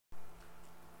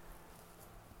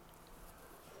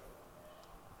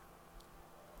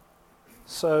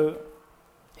So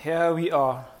here we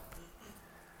are,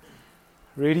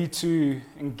 ready to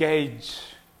engage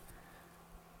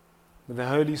with the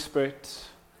Holy Spirit,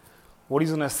 what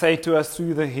He's going to say to us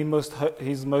through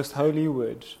His most holy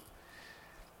word.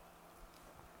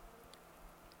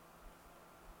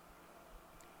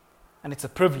 And it's a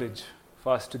privilege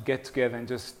for us to get together and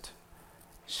just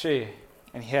share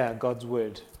and hear God's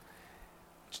word.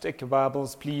 Just take your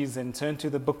Bibles, please, and turn to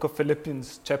the book of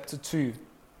Philippians, chapter 2.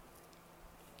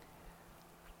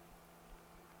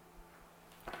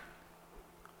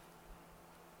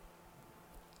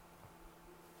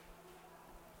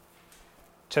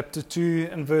 Chapter 2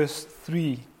 and verse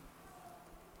 3.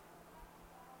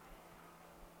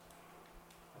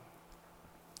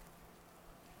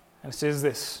 And it says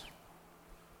this: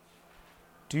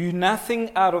 "Do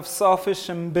nothing out of selfish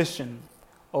ambition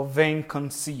or vain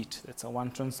conceit," that's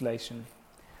one translation,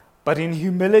 "but in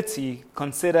humility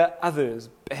consider others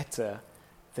better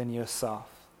than yourself."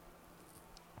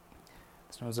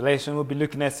 This translation we'll be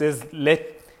looking at says,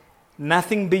 "Let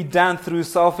nothing be done through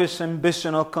selfish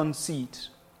ambition or conceit,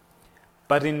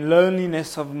 but in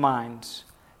lowliness of mind,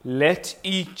 let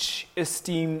each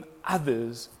esteem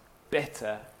others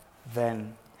better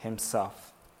than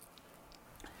himself."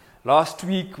 Last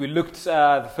week we looked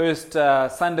the first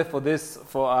Sunday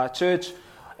for our church,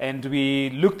 and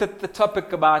we looked at the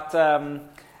topic about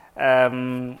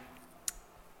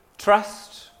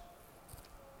trust,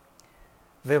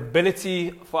 the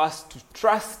ability for us to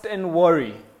trust and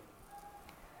worry.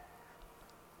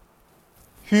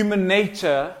 Human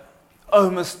nature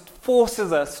almost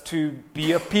forces us to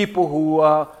be a people who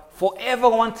are forever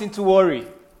wanting to worry.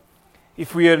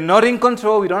 If we are not in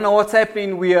control, we don't know what's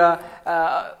happening, we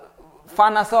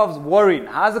find ourselves worrying.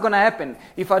 How's it going to happen?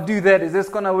 If I do that, is this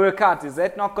going to work out? Is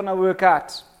that not going to work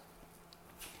out?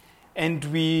 And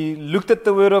we looked at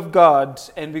the Word of God,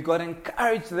 and we got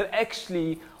encouraged that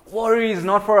actually worry is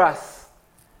not for us.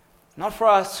 Not for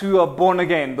us who are born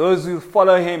again, those who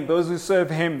follow Him, those who serve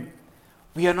Him.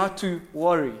 We are not to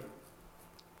worry.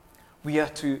 We are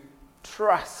to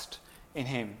trust in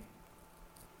Him.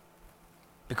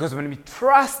 Because when we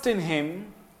trust in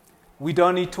Him, we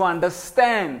don't need to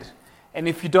understand. And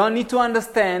if you don't need to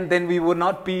understand, then we will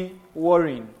not be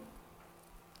worrying.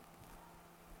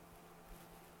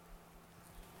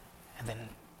 And then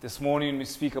this morning we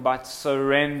speak about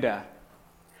surrender.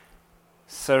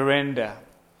 Surrender.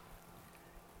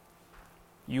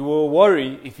 You will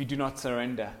worry if you do not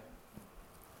surrender.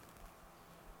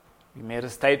 We made a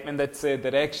statement that said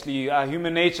that actually our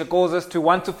human nature causes us to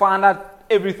want to find out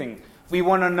everything. We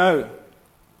want to know.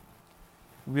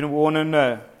 We want to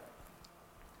know.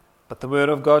 But the Word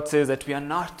of God says that we are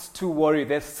not to worry.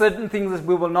 There's certain things that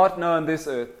we will not know on this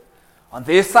earth. On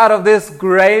this side of this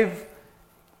grave,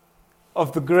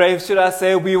 should I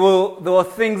say, there are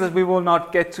things that we will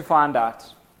not get to find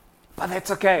out. But that's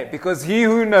okay, because He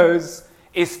who knows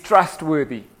is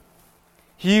trustworthy.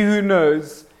 He who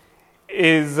knows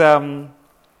is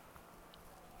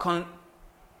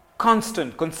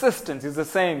constant, consistent, is the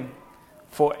same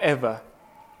forever.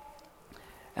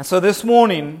 And so this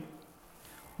morning,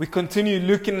 we continue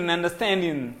looking and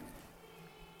understanding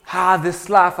how this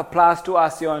life applies to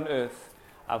us here on earth.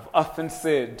 I've often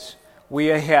said, we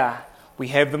are here. We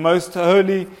have the most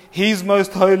holy, His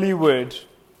most holy word,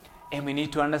 and we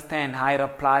need to understand how it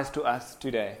applies to us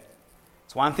today.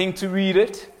 It's one thing to read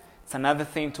it. It's another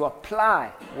thing to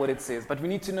apply what it says, but we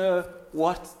need to know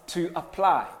what to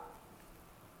apply.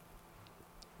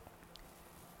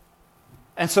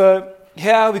 And so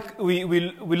here we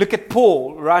look at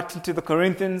Paul writing to the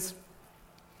Corinthians,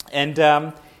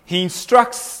 and he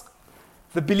instructs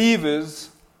the believers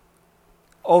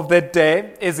of that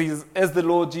day, as the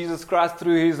Lord Jesus Christ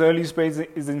through His Holy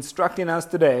Spirit is instructing us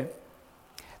today,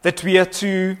 that we are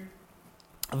to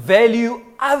value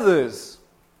others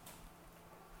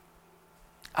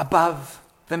above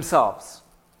themselves.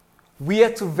 We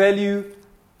are to value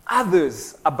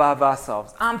others above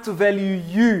ourselves. I'm to value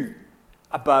you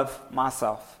above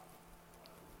myself.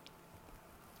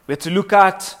 We're to look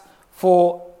out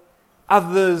for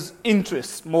others'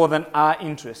 interests more than our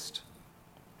interest.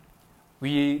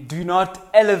 We do not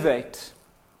elevate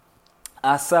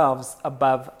ourselves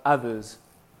above others,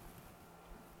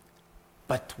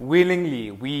 but willingly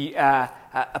we are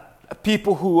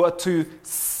people who are to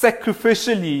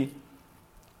sacrificially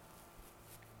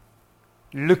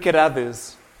look at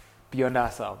others beyond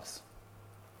ourselves.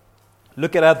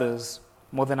 Look at others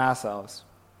more than ourselves.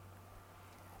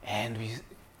 And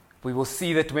we will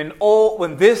see that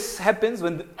when this happens,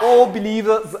 when all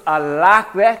believers are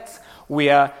like that, we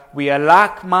are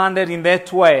like-minded in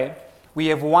that way, we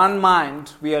have one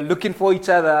mind, we are looking for each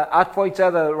other, out for each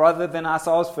other rather than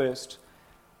ourselves first,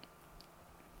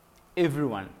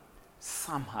 everyone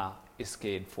somehow is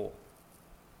cared for.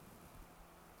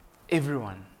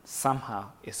 Everyone somehow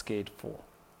is cared for.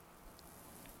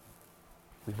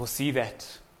 We will see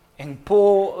that. And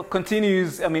Paul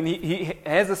continues, he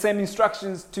has the same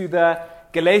instructions to the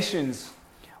Galatians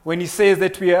when he says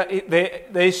that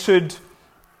they should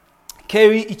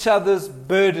carry each other's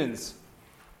burdens.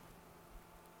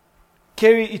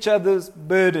 Carry each other's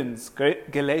burdens.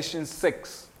 Galatians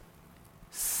 6.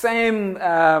 Same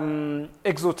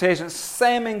exhortation,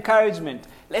 same encouragement.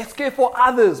 Let's care for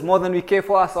others more than we care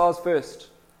for ourselves first.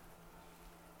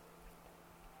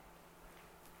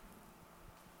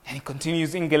 And he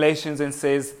continues in Galatians and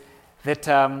says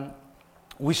that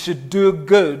we should do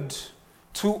good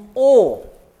to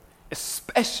all,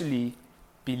 especially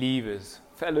believers,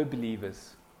 fellow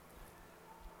believers.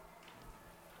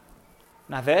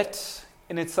 Now that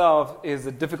in itself is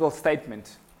a difficult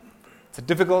statement. It's a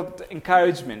difficult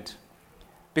encouragement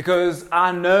because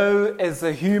I know as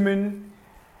a human,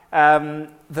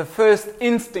 the first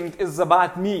instinct is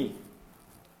about me.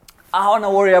 I want to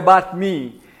worry about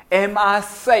me. Am I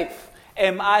safe?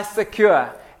 Am I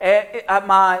secure?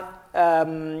 Am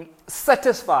I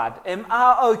satisfied? Am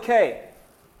I okay?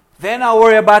 Then I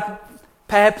worry about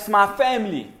perhaps my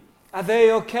family. Are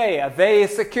they okay? Are they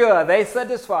secure? Are they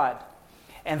satisfied?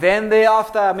 And then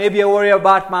thereafter, maybe I worry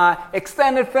about my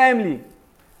extended family.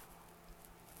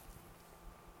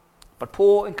 But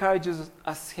Paul encourages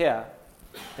us here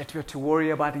that we are to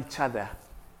worry about each other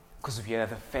because we are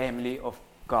the family of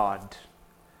God.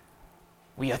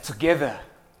 We are together.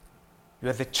 We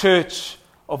are the church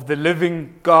of the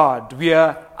living God. We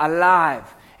are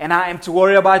alive. And I am to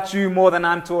worry about you more than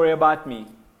I'm to worry about me.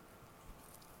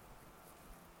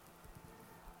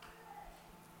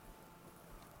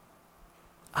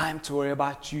 I am to worry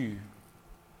about you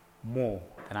more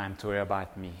than I am to worry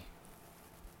about me.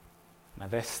 Now,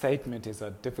 that statement is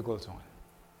a difficult one.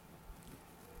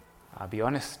 I'll be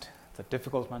honest, it's a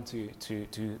difficult one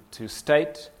to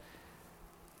state.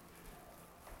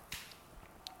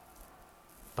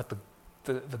 But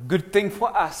the good thing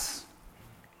for us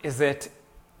is that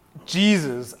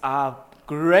Jesus, our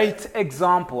great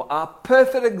example, our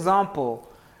perfect example,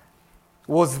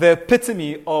 was the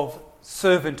epitome of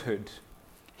servanthood.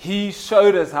 He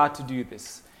showed us how to do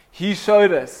this. He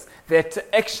showed us that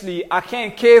actually I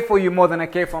can't care for you more than I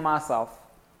care for myself.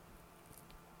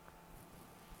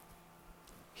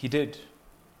 He did.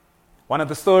 One of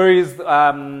the stories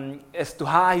as to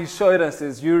how he showed us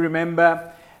is, you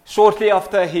remember, shortly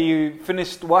after he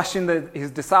finished washing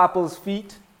his disciples'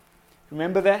 feet,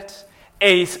 remember that?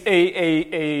 A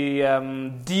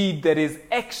deed that is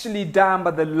actually done by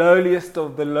the lowliest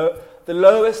of the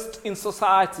lowest in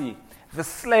society, the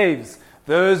slaves,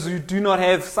 those who do not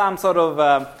have some sort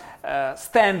of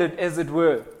standard, as it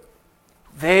were.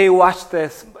 They wash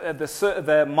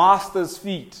the master's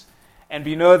feet. And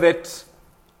we know that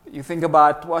you think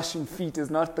about washing feet is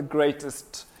not the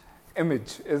greatest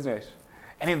image, isn't it?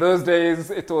 And in those days,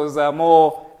 it was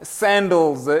more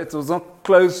sandals. It was not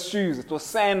closed shoes. It was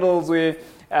sandals where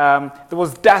there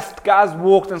was dust. Guys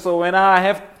walked. And so when I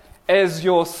have, as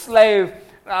your slave,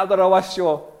 I've got to wash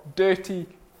your dirty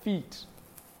feet.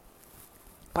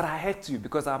 But I had to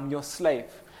because I'm your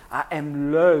slave. I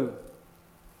am low.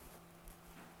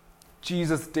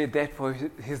 Jesus did that for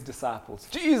his disciples.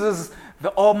 Jesus, the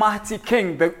Almighty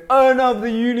King, the owner of the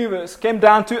universe, came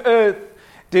down to earth,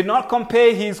 did not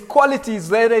compare his qualities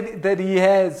that he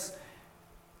has,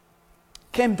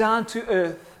 came down to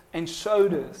earth and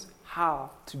showed us how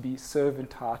to be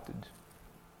servant-hearted.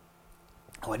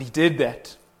 When he did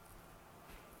that,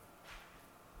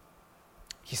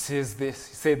 he said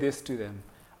this to them: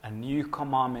 a new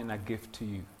commandment I give to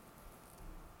you.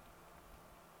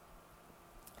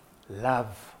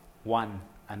 Love one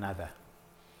another.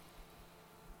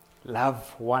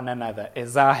 Love one another.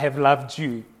 As I have loved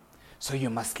you, so you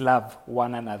must love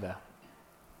one another.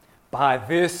 By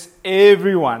this,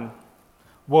 everyone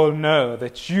will know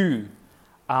that you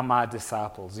are my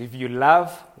disciples, if you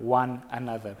love one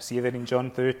another. See that in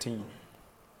John 13,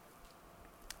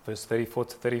 verse 34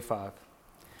 to 35.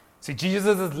 See,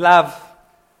 Jesus' love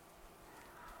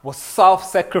was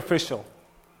self-sacrificial.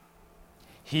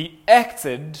 He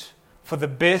acted for the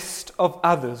best of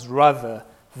others rather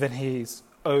than his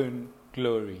own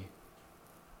glory.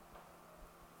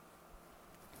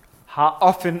 How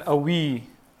often do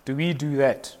we do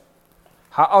that?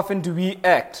 How often do we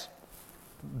act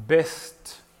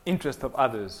best interest of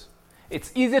others?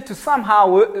 It's easier to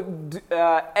somehow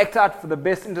act out for the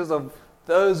best interest of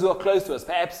those who are close to us.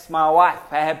 Perhaps my wife,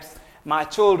 perhaps my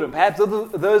children, perhaps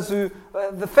those who,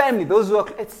 the family, those who are,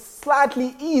 it's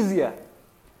slightly easier,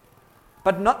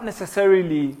 but not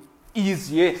necessarily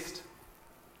easiest,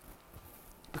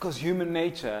 because human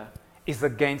nature is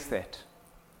against that.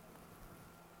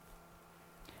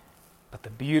 But the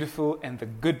beautiful and the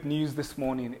good news this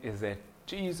morning is that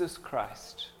Jesus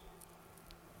Christ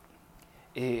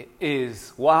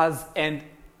was, and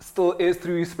still is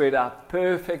through His Spirit, our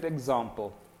perfect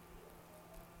example.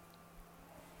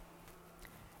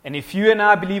 And if you and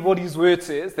I believe what His Word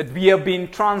says, that we have been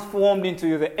transformed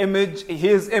into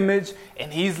His image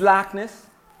and His likeness,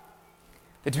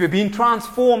 that we have been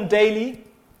transformed daily,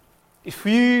 if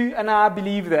you and I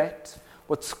believe that,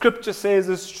 what Scripture says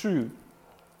is true,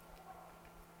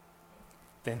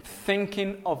 then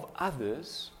thinking of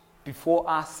others before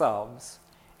ourselves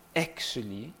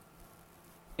actually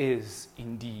is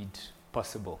indeed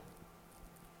possible.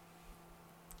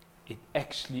 It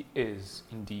actually is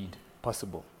indeed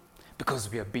possible,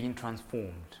 because we are being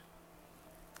transformed.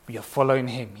 We are following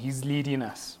Him. He's leading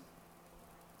us.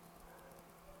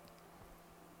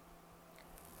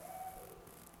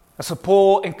 So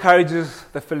Paul encourages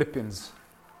the Philippians.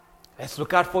 Let's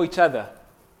look out for each other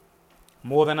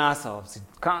more than ourselves. He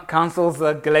counsels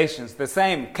the Galatians the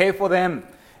same. Care for them.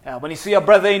 When you see a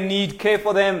brother in need, care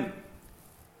for them.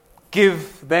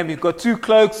 Give them. You've got 2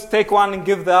 cloaks. Take one and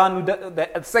give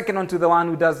the second one to the one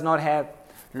who does not have.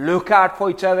 Look out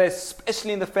for each other,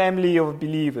 especially in the family of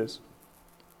believers.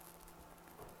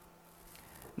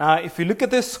 Now, if you look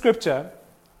at this scripture,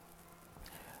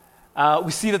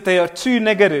 we see that there are 2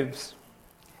 negatives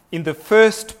in the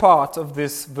first part of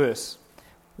this verse,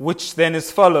 which then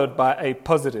is followed by a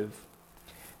positive.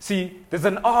 See, there's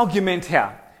an argument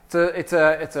here.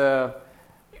 You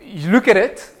look at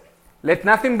it, let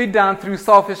nothing be done through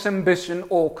selfish ambition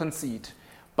or conceit,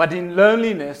 but in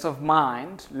lowliness of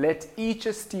mind, let each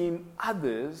esteem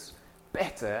others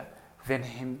better than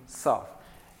himself.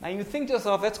 Now you think to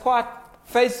yourself, that's quite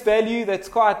face value, that's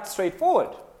quite straightforward.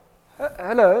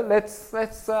 Hello, let's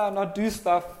not do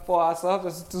stuff for ourselves,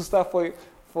 let's do stuff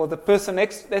for the person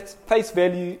next. That's face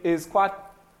value is quite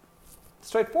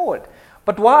straightforward.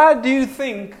 But why do you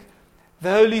think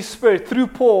the Holy Spirit, through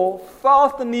Paul,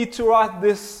 felt the need to write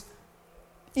this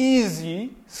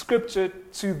easy scripture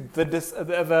to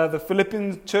the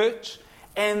Philippian church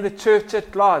and the church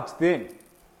at large then?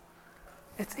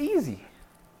 It's easy.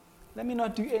 Let me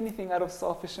not do anything out of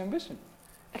selfish ambition.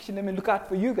 Actually, let me look out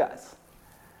for you guys.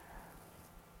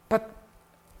 But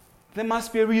there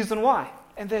must be a reason why.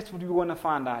 And that's what we want to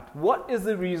find out. What is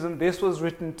the reason this was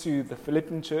written to the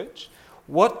Philippian church?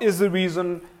 What is the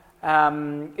reason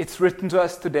it's written to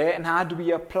us today? And how do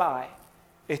we apply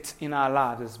it in our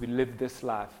lives as we live this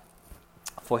life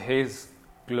for His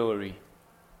glory?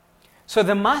 So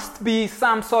there must be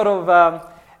some sort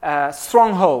of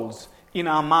strongholds in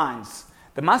our minds.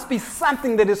 There must be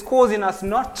something that is causing us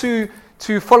not to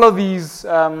follow these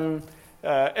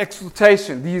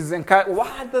exhortation, these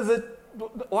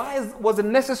was it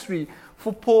necessary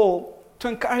for Paul to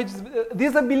encourage?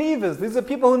 These are believers. These are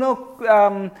people who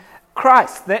know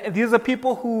Christ. These are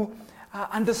people who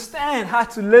understand how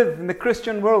to live in the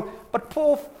Christian world. But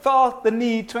Paul felt the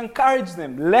need to encourage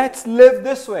them. Let's live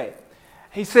this way.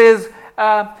 He says,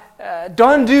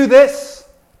 don't do this.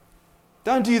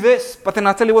 Don't do this. But then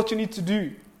I'll tell you what you need to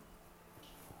do.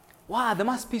 Wow, there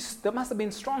must have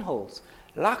been strongholds.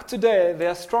 Like today, there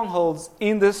are strongholds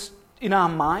in our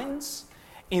minds,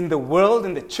 in the world,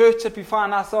 in the church that we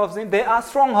find ourselves in. There are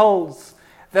strongholds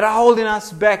that are holding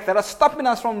us back, that are stopping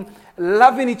us from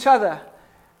loving each other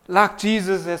like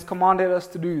Jesus has commanded us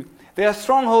to do. There are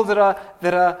strongholds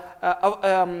that are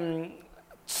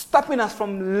stopping us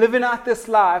from living out this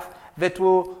life that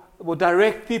will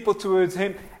direct people towards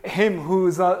Him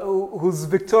who's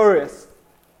victorious,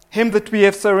 Him that we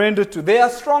have surrendered to. There are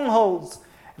strongholds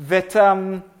that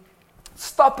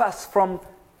stop us from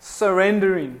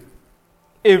surrendering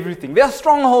everything. There are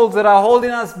strongholds that are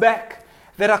holding us back,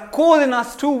 that are causing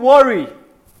us to worry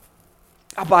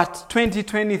about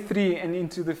 2023 and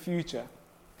into the future.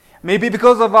 Maybe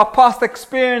because of our past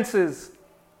experiences.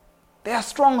 There are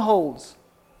strongholds.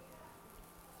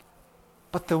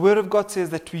 But the Word of God says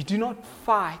that we do not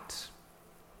fight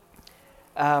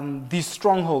these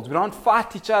strongholds. We don't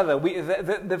fight each other.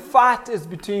 The fight is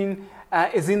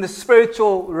is in the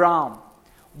spiritual realm.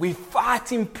 We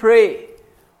fight in prayer.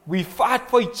 We fight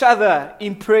for each other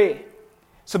in prayer.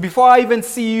 So before I even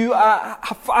see you, I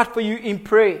fight for you in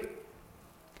prayer,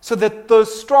 so that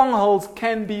those strongholds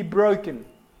can be broken.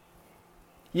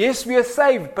 Yes, we are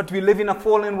saved, but we live in a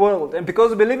fallen world. And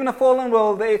because we live in a fallen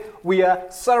world, we are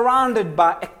surrounded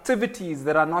by activities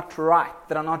that are not right,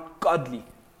 that are not godly.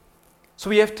 So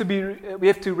we have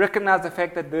to recognize the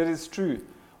fact that is true.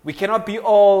 We cannot be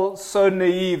all so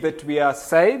naive that we are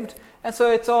saved, and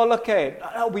so it's all okay.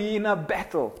 No, we're in a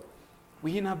battle.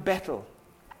 We're in a battle.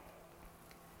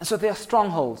 And so there are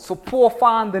strongholds. So Paul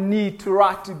found the need to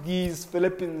write to these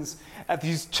Philippians,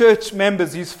 these church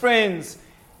members, his friends,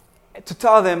 to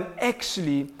tell them,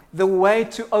 actually, the way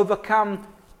to overcome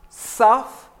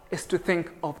self is to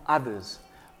think of others.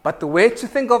 But the way to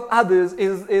think of others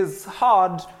is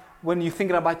hard when you're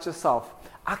thinking about yourself.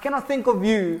 I cannot think of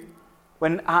you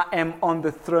when I am on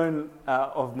the throne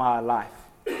of my life.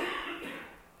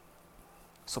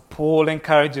 So Paul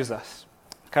encourages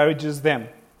them.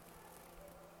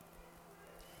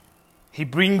 He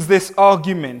brings this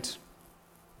argument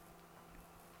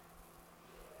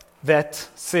that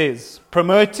says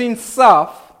promoting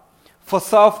self for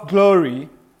self-glory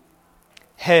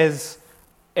has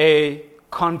a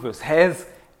converse, has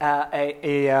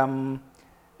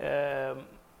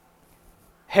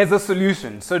a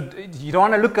solution. So you don't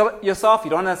want to look at yourself,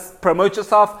 you don't want to promote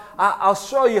yourself. I'll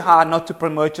show you how not to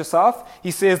promote yourself.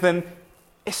 He says then,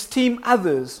 esteem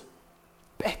others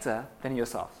better than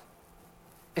yourself.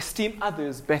 Esteem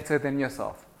others better than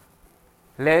yourself.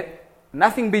 Let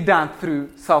nothing be done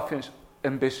through selfish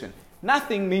ambition.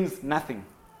 Nothing means nothing.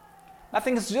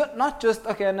 Nothing is not just,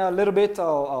 okay, now a little bit,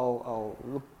 I'll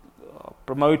look,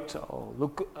 promote, I'll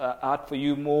look out for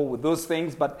you more with those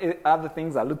things, but other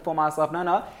things I look for myself.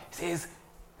 No. He says,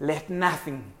 let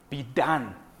nothing be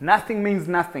done. Nothing means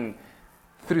nothing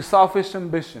through selfish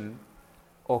ambition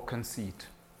or conceit.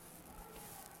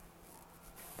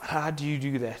 But how do you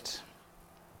do that?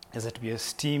 Is that we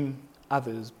esteem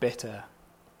others better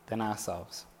than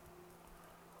ourselves.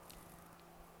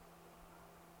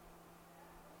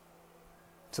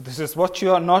 So this is what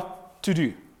you are not to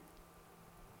do.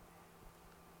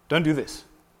 Don't do this.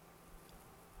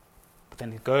 But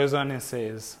then it goes on and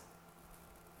says,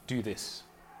 do this.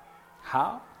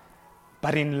 How?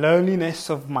 But in lowliness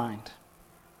of mind.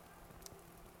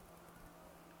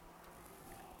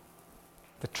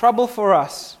 The trouble for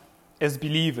us as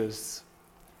believers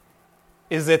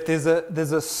is that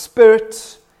there's a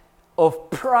spirit of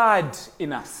pride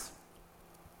in us.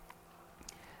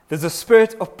 There's a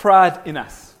spirit of pride in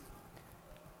us.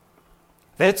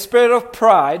 That spirit of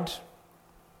pride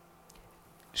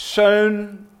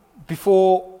shown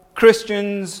before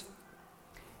Christians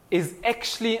is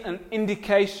actually an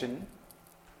indication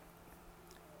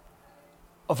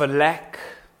of a lack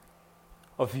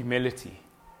of humility.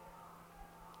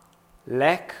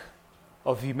 Lack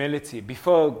of humility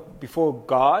before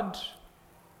God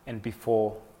and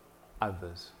before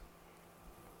others.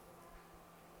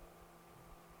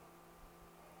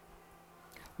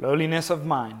 Lowliness of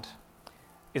mind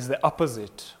is the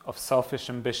opposite of selfish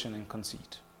ambition and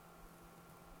conceit.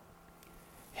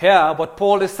 Here, what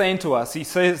Paul is saying to us, he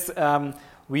says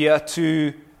we are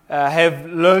to have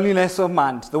lowliness of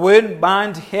mind. The word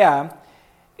mind here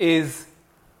is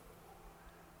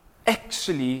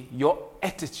actually your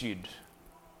attitude.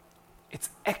 It's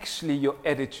actually your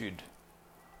attitude.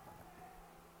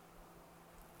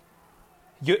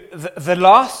 The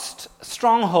last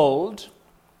stronghold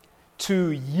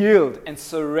to yield and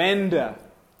surrender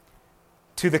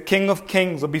to the King of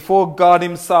Kings or before God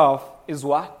himself is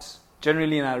what?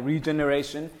 Generally in our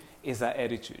regeneration is our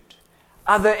attitude.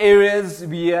 Other areas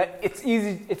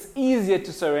it's easier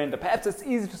to surrender. Perhaps it's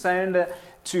easy to surrender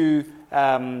to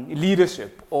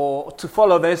leadership or to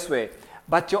follow this way.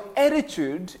 But your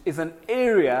attitude is an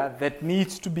area that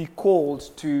needs to be called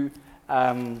to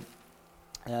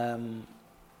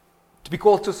be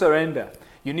called to surrender.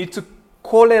 You need to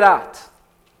call it out.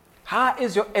 How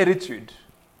is your attitude?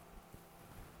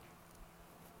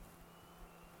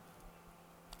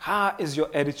 How is your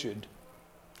attitude?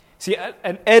 See,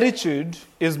 an attitude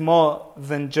is more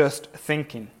than just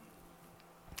thinking.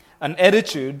 An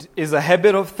attitude is a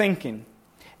habit of thinking,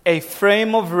 a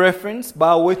frame of reference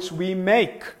by which we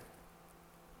make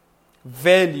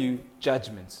value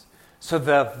judgments. So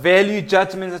the value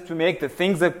judgments that we make, the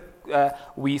things that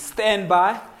we stand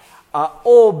by, are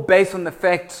all based on the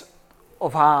fact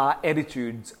of how our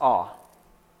attitudes are.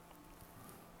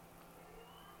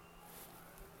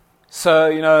 So,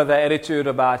 the attitude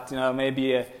about,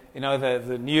 maybe,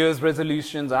 the New Year's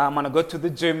resolutions, I'm going to go to the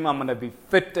gym, I'm going to be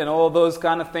fit and all those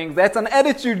kind of things. That's an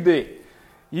attitude there.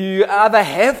 You either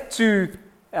have to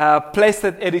place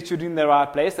that attitude in the right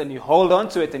place and you hold on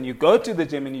to it and you go to the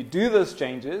gym and you do those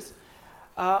changes,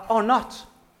 or not.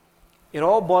 It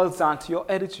all boils down to your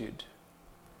attitude.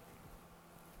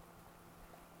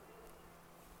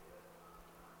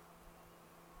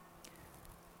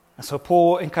 And so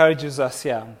Paul encourages us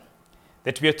here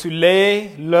that we are to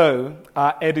lay low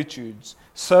our attitudes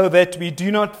so that we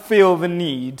do not feel the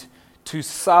need to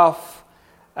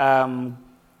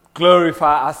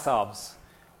glorify ourselves.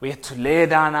 We have to lay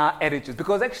down our attitudes.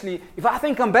 Because actually, if I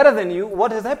think I'm better than you,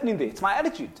 what is happening there? It's my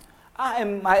attitude.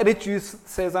 My attitude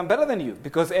says I'm better than you.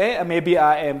 Because A, maybe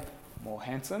I am more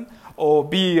handsome. Or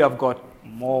B, I've got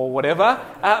more whatever.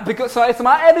 So it's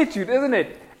my attitude, isn't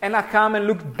it? And I come and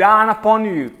look down upon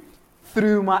you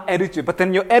through my attitude. But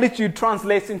then your attitude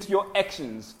translates into your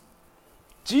actions.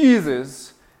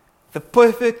 Jesus, the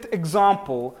perfect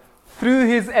example, through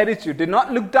his attitude, did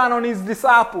not look down on his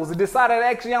disciples. He decided,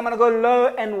 actually, I'm going to go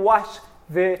low and wash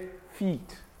their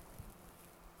feet.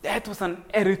 That was an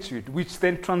attitude which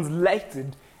then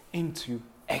translated into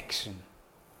action.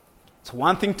 It's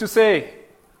one thing to say,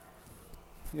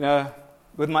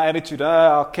 with my attitude,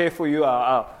 I'll care for you,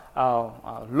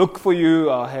 I'll look for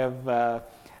you, I'm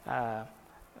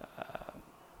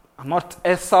not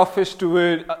as selfish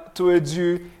towards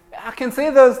you. I can say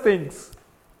those things.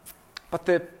 But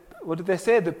what did they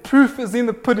say? The proof is in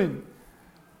the pudding.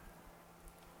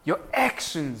 Your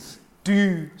actions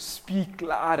do speak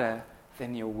louder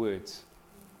than your words.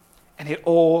 And it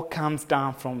all comes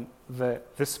down from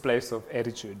this place of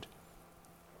attitude.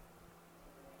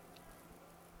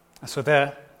 So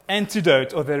the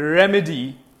antidote or the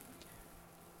remedy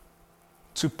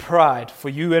to pride for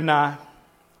you and I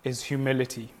is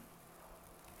humility.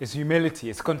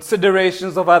 It's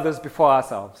considerations of others before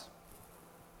ourselves.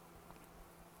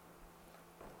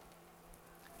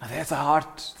 Now that's a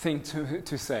hard thing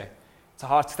to say. It's a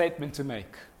hard statement to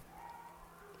make.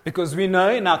 Because we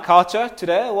know in our culture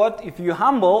today, if you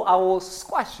humble, I will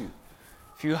squash you.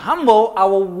 If you humble, I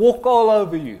will walk all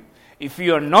over you. If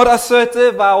you are not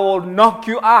assertive, I will knock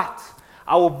you out.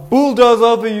 I will bulldoze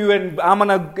over you and I'm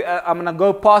gonna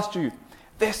go past you.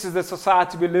 This is the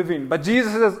society we live in. But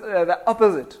Jesus is the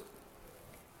opposite.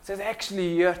 He says,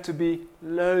 actually, you have to be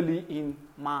lowly in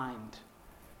mind.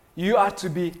 You are to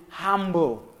be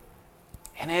humble.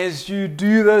 And as you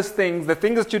do those things, the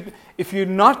things that if you're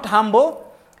not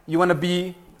humble, you want to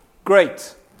be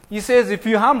great. He says, if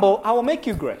you're humble, I will make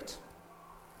you great.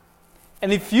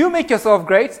 And if you make yourself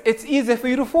great, it's easier for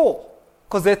you to fall,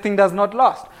 because that thing does not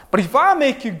last. But if I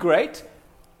make you great,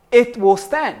 it will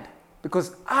stand,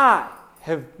 because I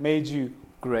have made you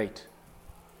great.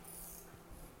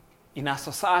 In our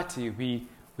society, we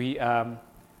are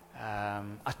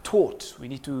taught we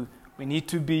need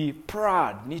to be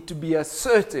proud, we need to be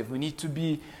assertive, we need to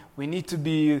be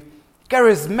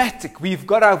charismatic. We've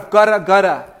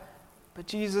gotta. But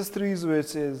Jesus, through his word,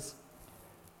 says,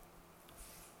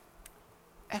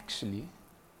 actually,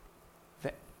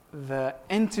 the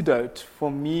antidote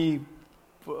for me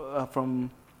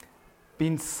from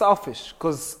being selfish,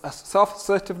 because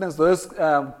self-assertiveness, those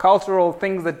cultural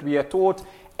things that we are taught,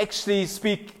 actually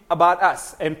speak about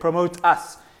us and promote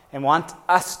us and want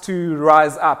us to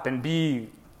rise up and be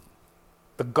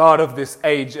the God of this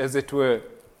age, as it were.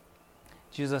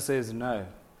 Jesus says, no,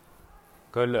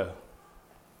 go low.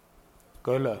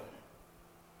 Go low.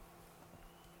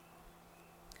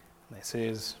 And he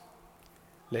says,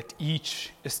 let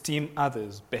each esteem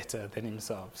others better than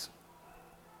themselves.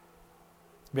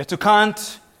 We have to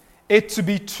count it to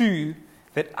be true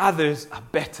that others are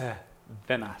better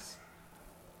than us.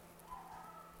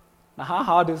 Now, how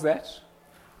hard is that?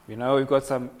 We've got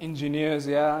some engineers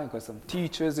here, we've got some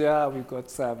teachers here, we've got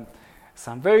some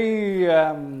very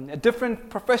different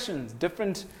professions,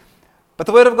 but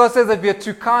the Word of God says that we are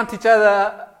to count each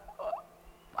other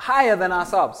higher than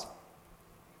ourselves.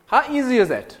 How easy is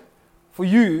that for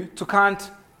you to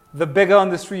count the beggar on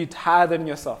the street higher than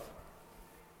yourself?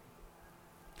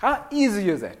 How easy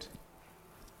is that?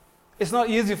 It's not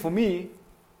easy for me.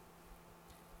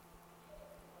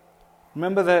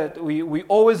 Remember that we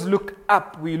always look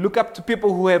up. We look up to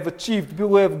people who have achieved, people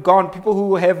who have gone, people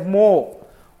who have more.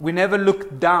 We never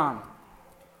look down.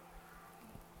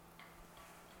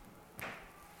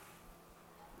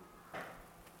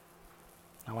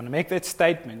 I want to make that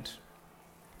statement.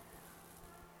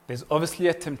 There's obviously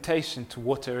a temptation to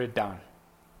water it down.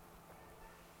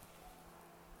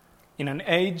 In an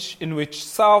age in which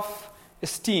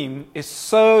self-esteem is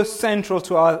so central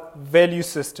to our value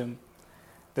system,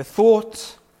 the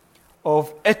thought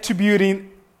of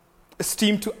attributing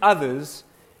esteem to others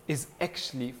is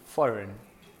actually foreign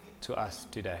to us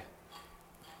today.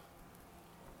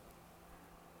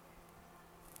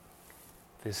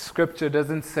 The scripture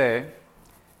doesn't say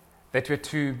that we're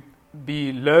to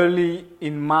be lowly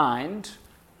in mind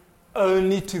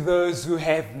only to those who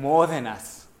have more than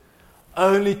us,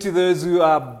 only to those who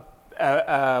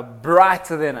are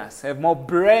brighter than us, have more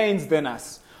brains than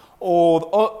us,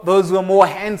 or those who are more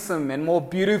handsome and more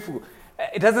beautiful.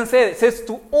 It doesn't say that. It says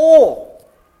to all.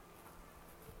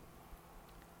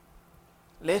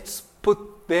 Let's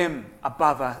put them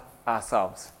above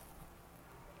ourselves.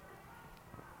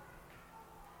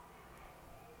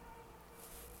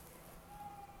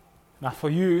 Now for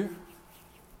you,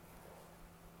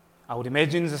 I would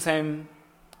imagine it's the same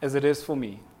as it is for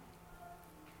me.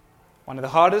 One of the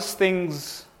hardest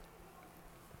things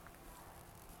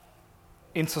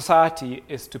in society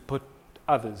is to put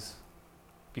others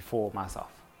before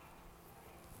myself.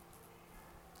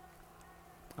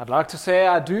 I'd like to say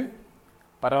I do,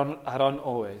 but I don't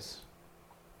always.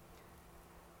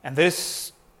 And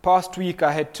this past week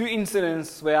I had 2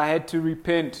 incidents where I had to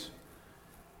repent,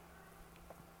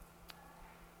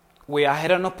 where I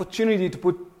had an opportunity to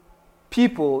put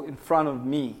people in front of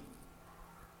me,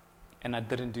 and I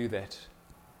didn't do that.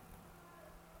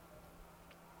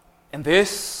 And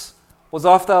this was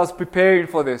after I was preparing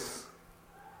for this.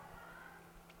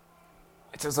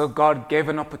 It's as though God gave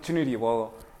an opportunity.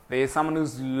 Well, there's someone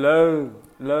who's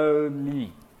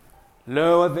lowly,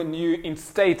 lower than you in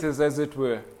status, as it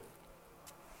were.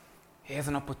 Here's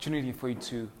an opportunity for you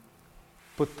to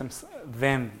put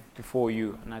them before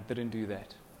you, and I didn't do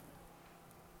that.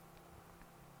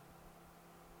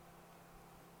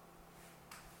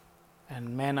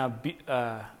 And men are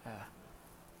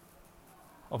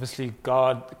obviously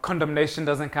God. Condemnation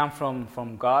doesn't come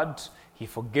from God. He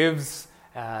forgives.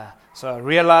 So I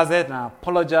realized it, and I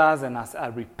apologized, and I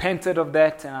repented of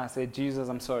that, and I said, Jesus,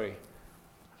 I'm sorry.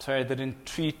 I'm sorry I didn't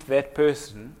treat that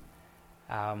person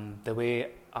the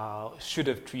way I should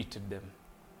have treated them.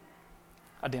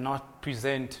 I did not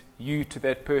present you to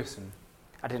that person.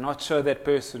 I did not show that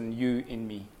person you in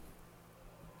me.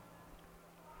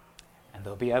 And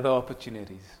there'll be other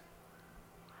opportunities.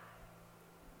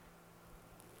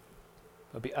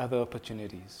 There'll be other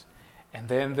opportunities. And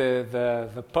then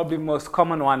the probably most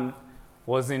common one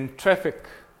was in traffic.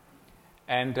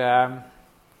 And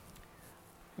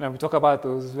we talk about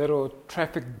those little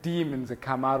traffic demons that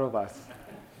come out of us.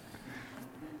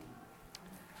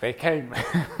 They came.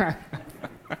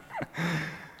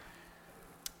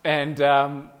 And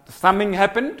something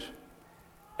happened.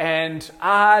 And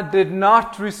I did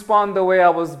not respond the way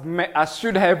I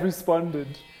should have responded.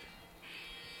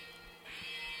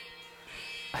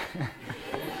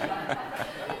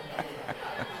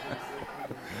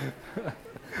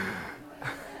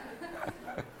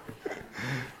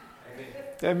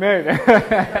 Amen.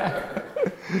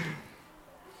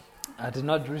 I did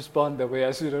not respond the way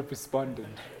I should have responded.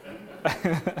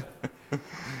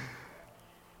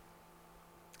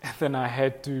 And then I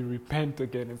had to repent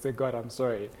again and say, God, I'm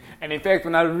sorry. And in fact,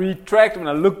 when I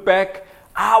look back,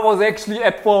 I was actually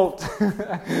at fault.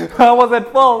 I was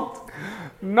at fault.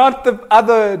 Not the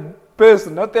other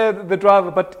person, not the driver,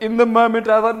 but in the moment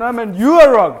I thought, no man, you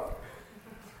are wrong.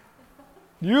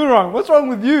 You're wrong. What's wrong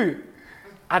with you?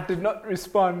 I did not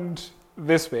respond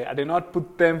this way. I did not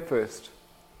put them first.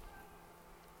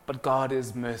 But God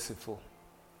is merciful.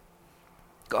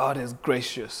 God is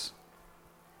gracious.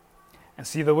 And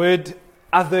see, the word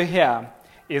other here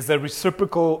is a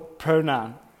reciprocal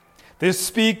pronoun. This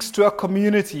speaks to a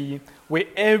community where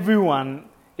everyone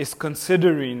is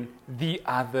considering the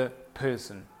other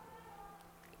person.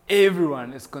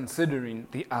 Everyone is considering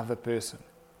the other person.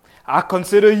 I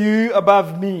consider you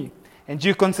above me, and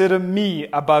you consider me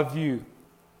above you.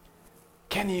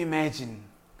 Can you imagine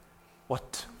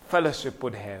what fellowship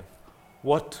would have?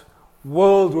 What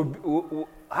world would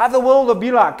how the world would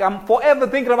be like? I'm forever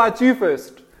thinking about you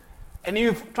first, and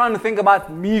you're trying to think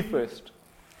about me first.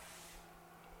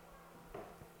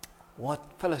 What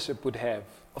fellowship would have?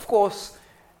 Of course,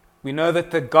 we know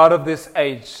that the God of this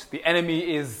age, the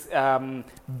enemy, is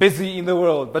busy in the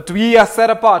world, but we are set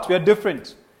apart. We are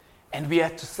different, and we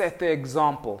have to set the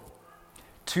example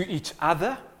to each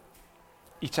other,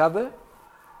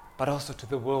 but also to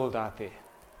the world out there.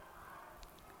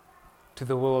 To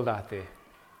the world out there.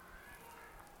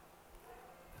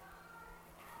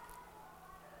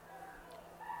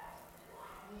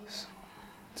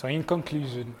 So in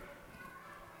conclusion,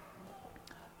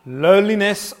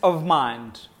 lowliness of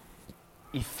mind,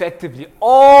 effectively,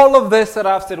 all of this that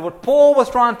I've said, what Paul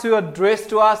was trying to address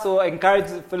to us or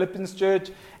encourage the Philippians church,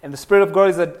 and the Spirit of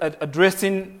God is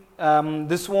addressing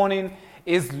this morning,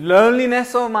 is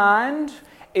lowliness of mind,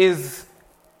 is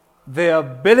the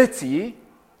ability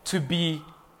to be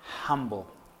humble.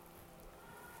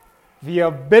 The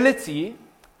ability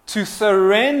to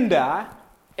surrender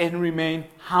and remain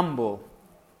humble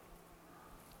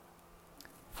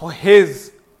for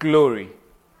His glory.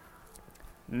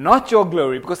 Not your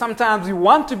glory, because sometimes you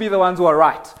want to be the ones who are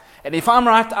right. And if I'm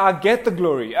right, I get the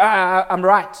glory. I'm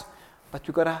right. But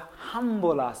we've got to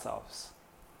humble ourselves.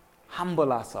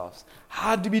 Humble ourselves.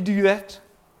 How do we do that?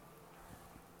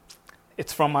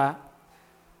 It's from a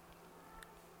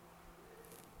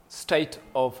state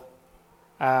of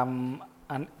an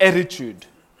attitude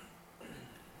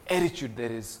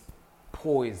that is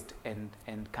poised and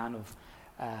kind of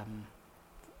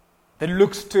that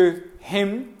looks to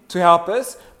Him to help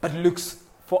us, but looks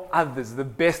for others, the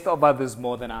best of others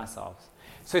more than ourselves.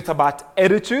 So it's about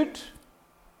attitude,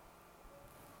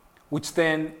 which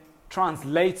then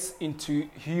translates into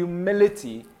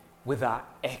humility with our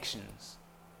actions.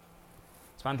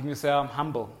 It's one thing to say, I'm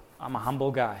humble. I'm a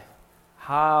humble guy.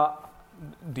 How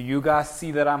do you guys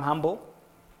see that I'm humble?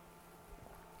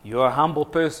 You're a humble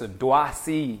person. Do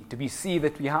we see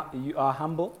that you are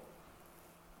humble?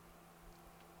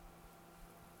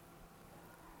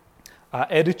 Our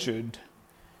attitude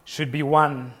should be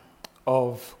one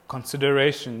of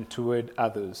consideration toward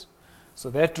others. So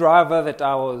that driver that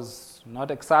I was not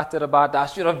excited about, I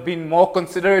should have been more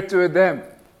considerate toward them,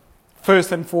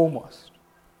 first and foremost.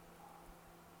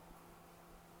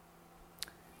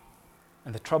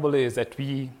 And the trouble is that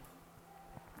we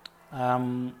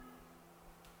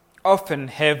often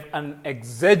have an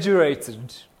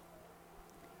exaggerated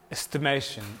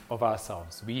estimation of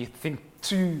ourselves. We think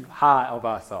too high of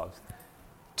ourselves.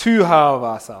 Too high of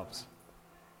ourselves.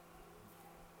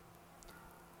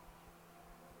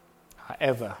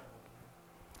 However,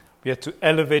 we have to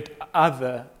elevate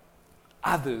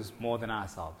others more than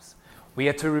ourselves. We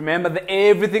have to remember that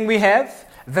everything we have,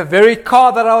 the very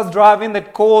car that I was driving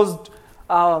that caused,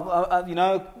 I'm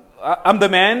the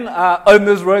man on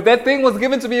this road, that thing was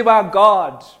given to me by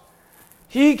God.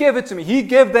 He gave it to me. He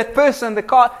gave that person the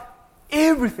car.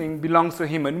 Everything belongs to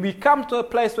Him. And we come to a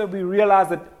place where we realize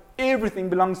that everything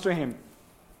belongs to Him.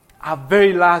 Our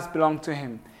very lives belong to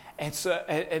Him.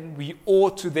 And we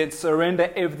ought to then surrender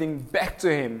everything back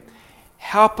to Him.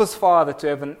 Help us, Father, to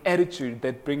have an attitude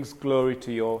that brings glory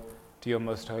to your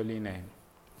most holy name.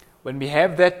 When we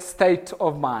have that state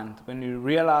of mind, when we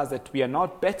realize that we are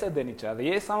not better than each other.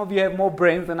 Yes, some of you have more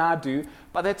brains than I do,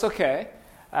 but that's okay.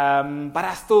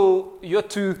 But you're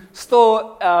to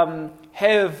still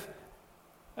have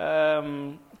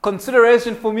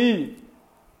consideration for me.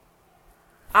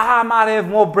 I might have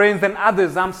more brains than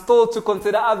others. I'm still to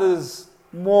consider others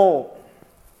more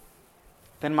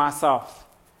than myself.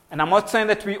 And I'm not saying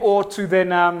that we ought to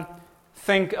then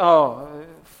think,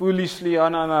 foolishly,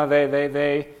 no,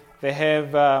 they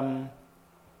have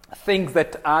things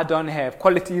that I don't have,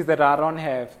 qualities that I don't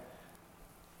have.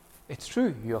 It's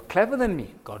true, you're clever than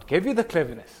me. God gave you the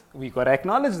cleverness. We've got to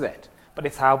acknowledge that. But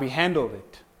it's how we handle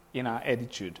it in our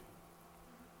attitude.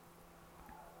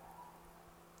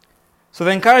 So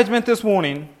the encouragement this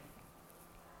morning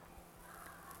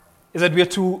is that we are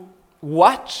to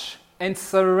watch and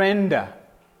surrender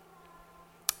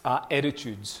our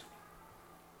attitudes.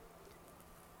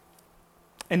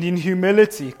 And in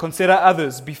humility, consider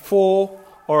others before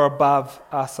or above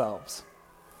ourselves.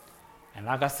 And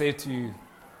like I said to you,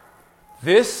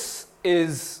 this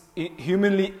is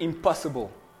humanly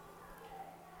impossible.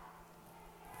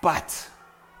 But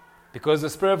because the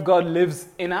Spirit of God lives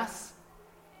in us,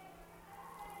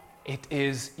 it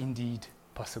is indeed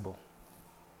possible.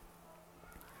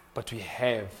 But we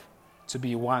have to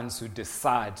be ones who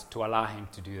decide to allow Him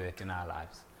to do that in our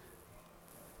lives.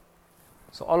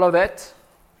 So all of that,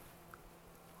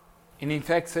 in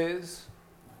fact, says,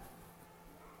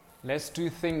 let's do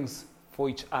things for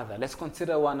each other. Let's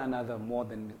consider one another more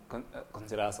than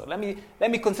consider ourselves. Let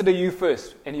me consider you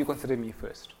first, and you consider me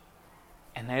first.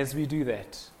 And as we do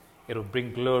that, it'll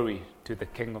bring glory to the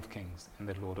King of Kings and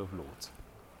the Lord of Lords.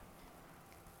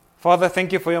 Father,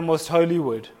 thank you for your most holy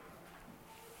word.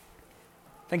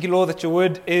 Thank you, Lord, that your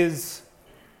word is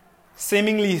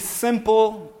seemingly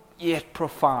simple, yet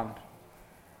profound.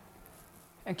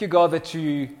 Thank you, God, that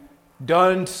you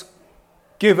don't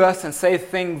give us and say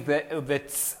things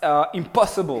that's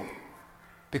impossible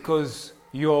because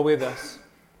you are with us.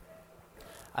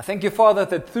 I thank you, Father,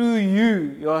 that through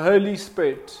you, your Holy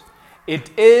Spirit,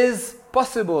 it is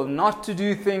possible not to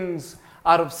do things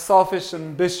out of selfish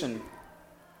ambition,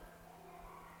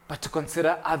 but to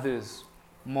consider others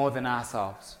more than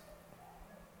ourselves.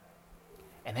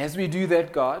 And as we do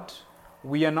that, God,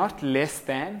 we are not less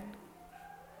than,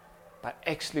 but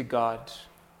actually, God,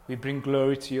 we bring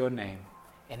glory to your name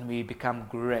and we become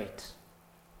great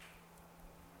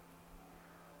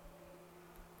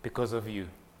because of you.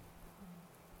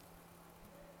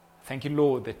 Thank you,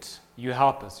 Lord, that you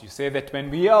help us. You say that when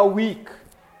we are weak,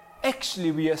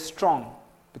 actually we are strong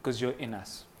because you're in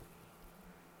us.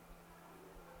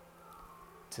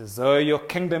 It's as though your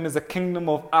kingdom is a kingdom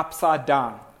of upside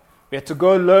down. We have to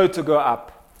go low to go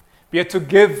up. We have to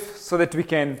give so that we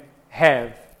can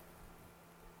have.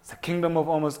 It's a kingdom of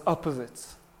almost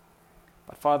opposites.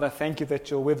 But Father, thank you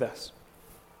that you're with us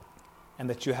and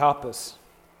that you help us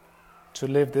to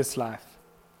live this life.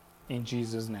 In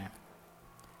Jesus' name.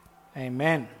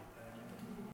 Amen.